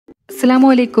അസ്സലാമു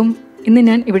ഇന്ന്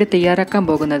ഞാൻ ഇവിടെ തയ്യാറാക്കാൻ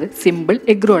പോകുന്നത് സിമ്പിൾ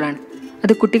എഗ് റോളാണ്.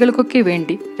 അത് കുട്ടികൾക്കൊക്കെ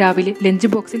വേണ്ടി രാവിലെ ലഞ്ച്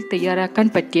ബോക്സിൽ തയ്യാറാക്കാൻ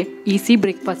പറ്റിയ ഈസി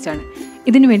ബ്രേക്ക്ഫാസ്റ്റ് ആണ്.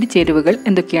 ഇതിനു വേണ്ടി ചേരുവകൾ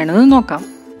എന്തൊക്കെയാണെന്ന് നോക്കാം.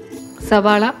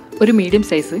 സവാള ഒരു മീഡിയം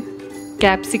സൈസ്,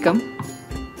 ക്യാപ്സിക്കം,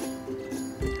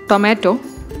 ടൊമാറ്റോ,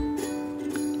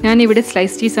 ഞാനിവിടെ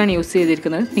സ്ലൈസ് ചീസാണ് യൂസ്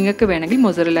ചെയ്തിരിക്കുന്നത്. നിങ്ങൾക്ക് വേണമെങ്കിൽ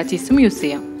മൊസറല്ല ചീസും യൂസ്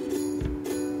ചെയ്യാം.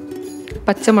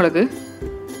 പച്ചമുളക്,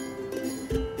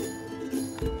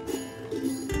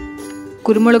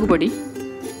 കുരുമുളക് പൊടി,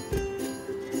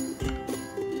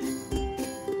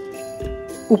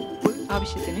 ഉപ്പ്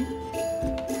ആവശ്യത്തിന്,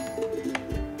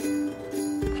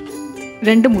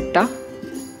 2 മുട്ട,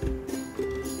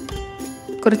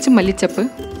 കുറച്ച് മല്ലിച്ചപ്പ്,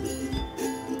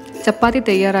 ചപ്പാത്തി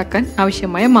തയ്യാറാക്കാൻ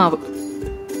ആവശ്യമായ മാവ്.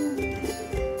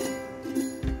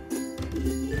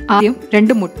 ആദ്യം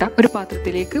 2 മുട്ട ഒരു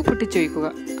പാത്രത്തിലേക്ക് പൊട്ടിച്ചൊഴിക്കുക.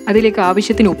 അതിലേക്ക്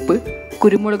ആവശ്യത്തിന് ഉപ്പ്,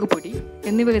 കുരുമുളക് പൊടി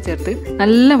എന്നിവ ചേർത്ത്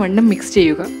നല്ലവണ്ണം മിക്സ്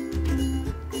ചെയ്യുക.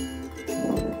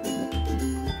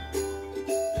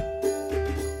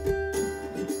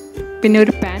 പിന്നെ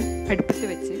ഒരു പാൻ അടുപ്പത്ത്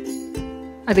വെച്ച്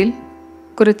അതിൽ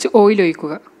കുറച്ച് ഓയിൽ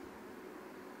ഒഴിക്കുക.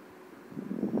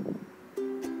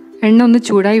 എണ്ണ ഒന്ന്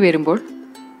ചൂടായി വരുമ്പോൾ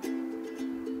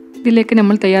ഇതിലേക്ക്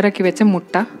നമ്മൾ തയ്യാറാക്കി വെച്ച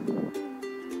മുട്ട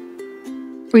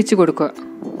ഒഴിച്ച് കൊടുക്കുക.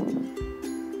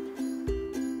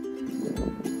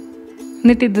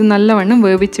 എന്നിട്ട് ഇത് നല്ലവണ്ണം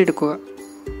വേവിച്ചെടുക്കുക.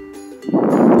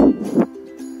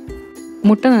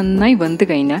 മുട്ട നന്നായി വെന്ത്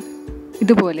കഴിഞ്ഞാൽ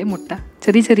ഇതുപോലെ മുട്ട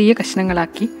ചെറിയ ചെറിയ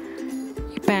കഷ്ണങ്ങളാക്കി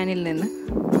ഈ പാനിൽ നിന്ന്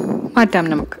മാറ്റാം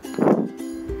നമുക്ക്.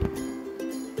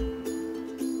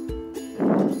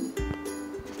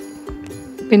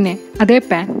 പിന്നെ അതേ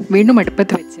പാൻ വീണ്ടും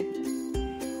അടുപ്പത്ത് വെച്ച്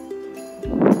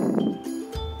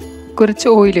കുറച്ച്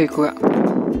ഓയിൽ ഒഴിക്കുക.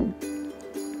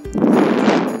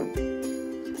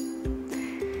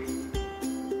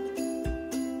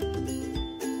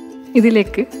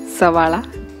 ഇതിലേക്ക് സവാള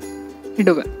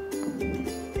ഇടുക.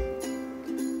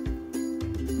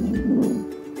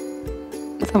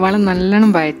 സവാള നല്ലോണം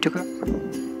വഴറ്റുക.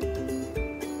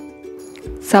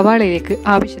 സവാളയിലേക്ക്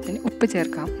ആവശ്യത്തിന് ഉപ്പ്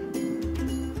ചേർക്കാം.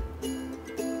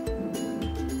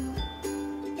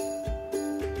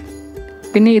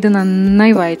 പിന്നെ ഇത്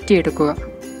നന്നായി വഴറ്റിയെടുക്കുക.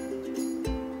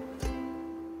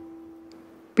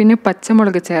 പിന്നെ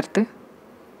പച്ചമുളക് ചേർത്ത്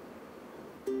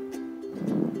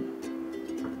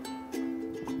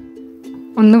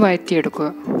ഒന്ന് വഴറ്റിയെടുക്കുക.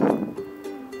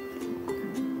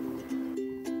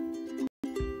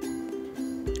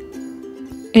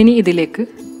 ഇനി ഇതിലേക്ക്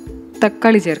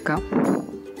തക്കാളി ചേർക്കാം.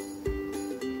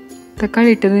 തക്കാളി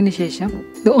ഇട്ടതിന് ശേഷം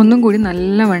ഇത് ഒന്നും കൂടി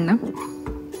നല്ലവണ്ണം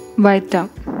വഴറ്റാം.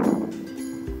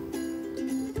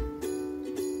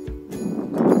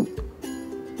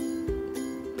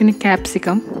 പിന്നെ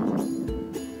ക്യാപ്സിക്കം,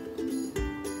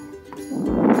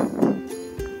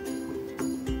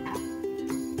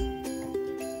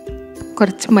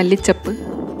 കുറച്ച് മല്ലിച്ചപ്പ്,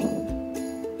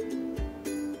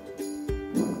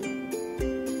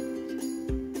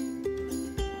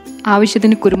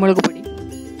 ആവശ്യത്തിന് കുരുമുളക് പൊടി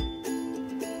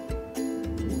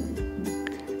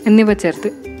എന്നിവ ചേർത്ത്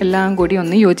എല്ലാം കൂടി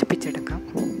ഒന്ന് യോജിപ്പിച്ചെടുക്കാം.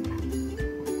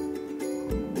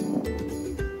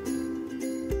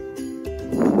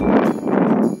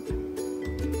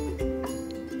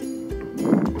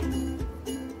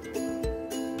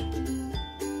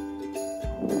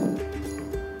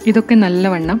 ഇതൊക്കെ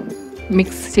നല്ലവണ്ണം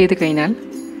മിക്സ് ചെയ്ത് കഴിഞ്ഞാൽ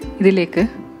ഇതിലേക്ക്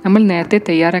നമ്മൾ നേരത്തെ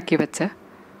തയ്യാറാക്കി വെച്ച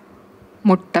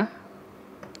മുട്ട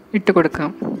ഇട്ട്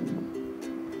കൊടുക്കാം.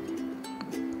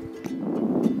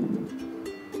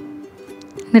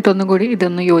 എന്നിട്ടൊന്നും കൂടി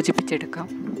ഇതൊന്ന് യോജിപ്പിച്ചെടുക്കാം.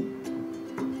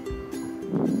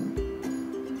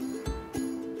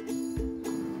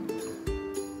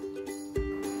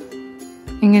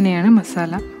 ഇങ്ങനെയാണ്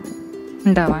മസാല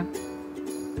ഉണ്ടാവാൻ.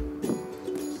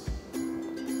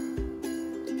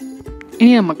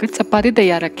 ഇനി നമുക്ക് ചപ്പാത്തി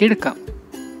തയ്യാറാക്കി എടുക്കാം.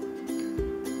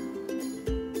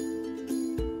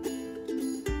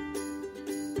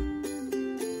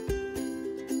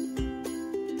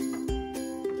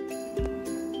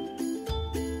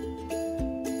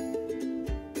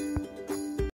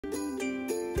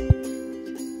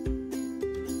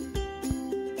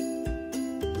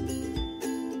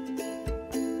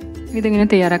 ഇതെങ്ങനെ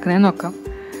തയ്യാറാക്കുന്നതെന്ന് നോക്കാം.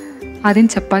 ആദ്യം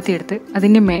ചപ്പാത്തി എടുത്ത്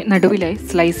അതിൻ്റെ നടുവിലായി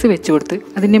സ്ലൈസ് വെച്ച് കൊടുത്ത്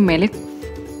അതിൻ്റെ മേലെ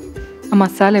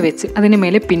മസാല വെച്ച് അതിൻ്റെ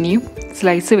മേലെ പിന്നെയും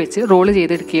സ്ലൈസ് വെച്ച് റോള്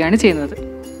ചെയ്തെടുക്കുകയാണ് ചെയ്യുന്നത്.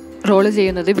 റോള്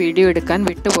ചെയ്യുന്നത് വീഡിയോ എടുക്കാൻ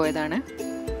വിട്ടുപോയതാണ്.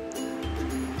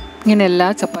 ഇങ്ങനെ എല്ലാ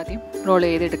ചപ്പാത്തിയും റോൾ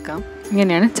ചെയ്തെടുക്കാം.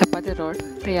 ഇങ്ങനെയാണ് ചപ്പാത്തി റോൾ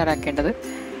തയ്യാറാക്കേണ്ടത്.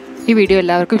 ഈ വീഡിയോ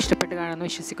എല്ലാവർക്കും ഇഷ്ടപ്പെട്ട് കാണുമെന്ന്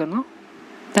വിശ്വസിക്കുന്നു.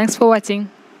 Thanks for watching.